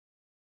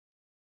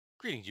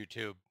Greetings,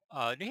 YouTube.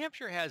 New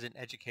Hampshire has an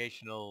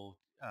educational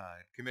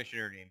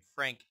commissioner named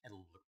Frank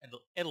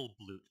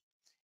Edelblut.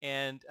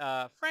 And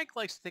Frank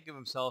likes to think of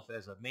himself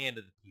as a man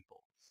of the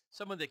people,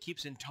 someone that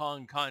keeps in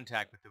tongue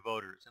contact with the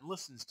voters and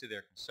listens to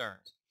their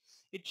concerns.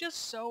 It just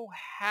so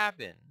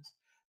happens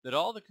that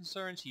all the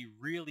concerns he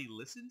really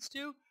listens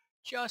to,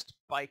 just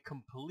by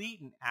complete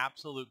and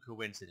absolute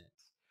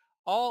coincidence,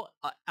 all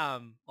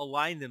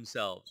align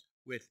themselves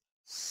with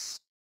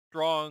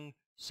strong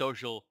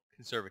social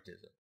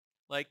conservatism.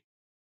 Like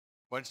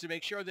wants to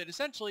make sure that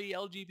essentially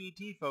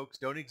LGBT folks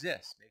don't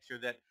exist. Make sure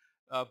that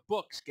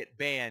books get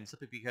banned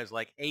simply because,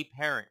 like, a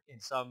parent in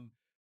some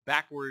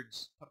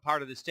backwards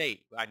part of the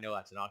state, I know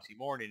that's an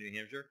oxymoron in New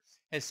Hampshire,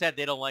 has said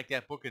they don't like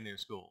that book in their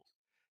schools.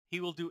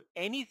 He will do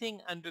anything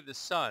under the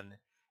sun,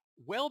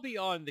 well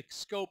beyond the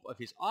scope of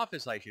his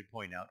office, I should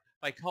point out,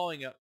 by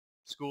calling up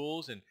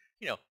schools and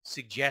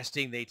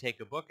suggesting they take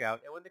a book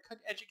out. And when the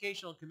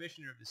educational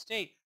commissioner of the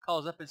state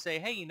calls up and say,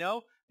 hey,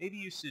 maybe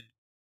you should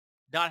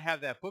not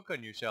have that book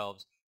on your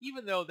shelves,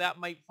 even though that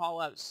might fall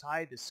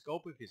outside the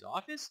scope of his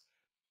office,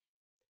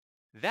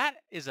 that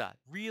is a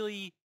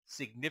really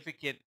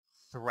significant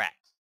threat.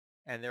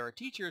 And there are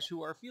teachers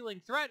who are feeling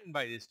threatened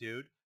by this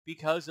dude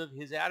because of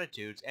his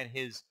attitudes and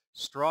his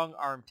strong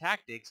arm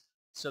tactics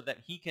so that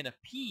he can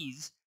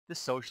appease the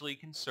socially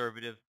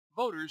conservative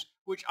voters,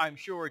 which I'm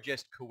sure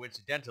just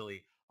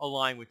coincidentally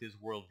align with his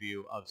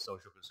worldview of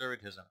social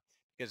conservatism.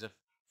 Because if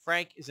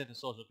Frank isn't a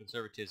social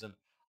conservatism,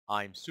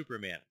 I'm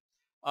Superman.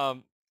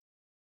 Um,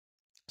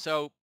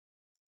 so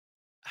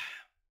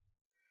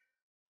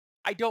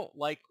I don't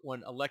like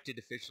when elected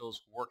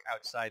officials work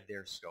outside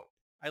their scope.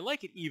 I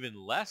like it even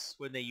less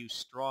when they use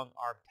strong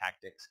arm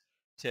tactics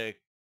to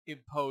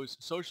impose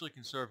socially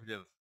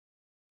conservative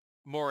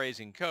mores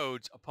and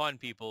codes upon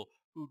people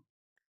who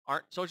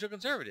aren't social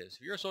conservatives.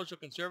 If you're a social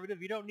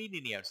conservative, you don't need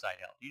any outside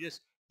help. You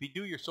just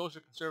do your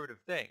social conservative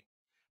thing.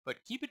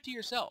 But keep it to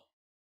yourself.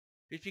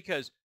 Just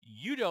because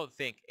you don't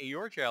think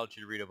your child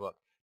should read a book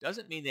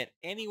doesn't mean that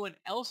anyone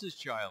else's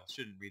child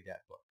shouldn't read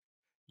that book.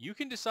 You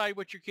can decide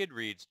what your kid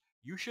reads.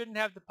 You shouldn't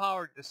have the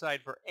power to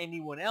decide for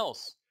anyone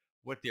else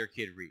what their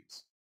kid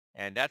reads.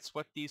 And that's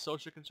what these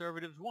social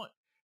conservatives want.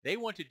 They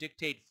want to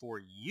dictate for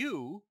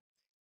you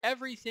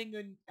everything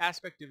and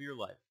aspect of your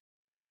life.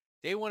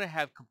 They want to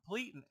have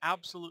complete and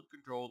absolute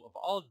control of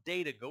all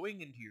data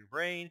going into your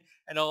brain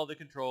and all the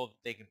control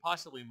that they can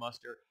possibly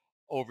muster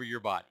over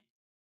your body.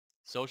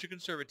 Social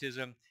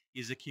conservatism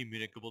is a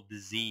communicable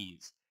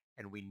disease,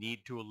 and we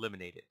need to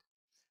eliminate it.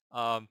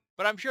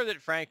 But I'm sure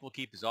that Frank will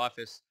keep his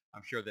office.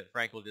 I'm sure that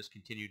Frank will just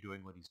continue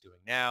doing what he's doing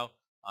now.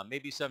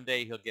 Maybe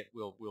someday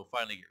we'll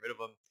finally get rid of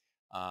him.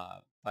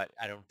 But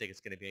I don't think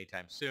it's going to be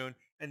anytime soon.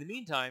 In the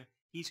meantime,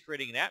 he's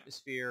creating an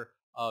atmosphere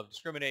of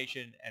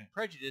discrimination and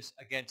prejudice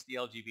against the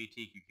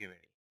LGBTQ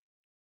community.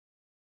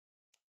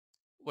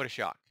 What a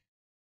shock.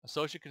 A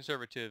social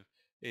conservative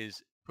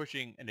is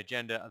pushing an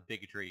agenda of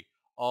bigotry,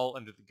 all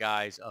under the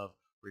guise of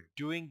we're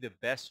doing the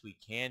best we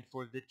can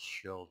for the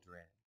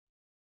children.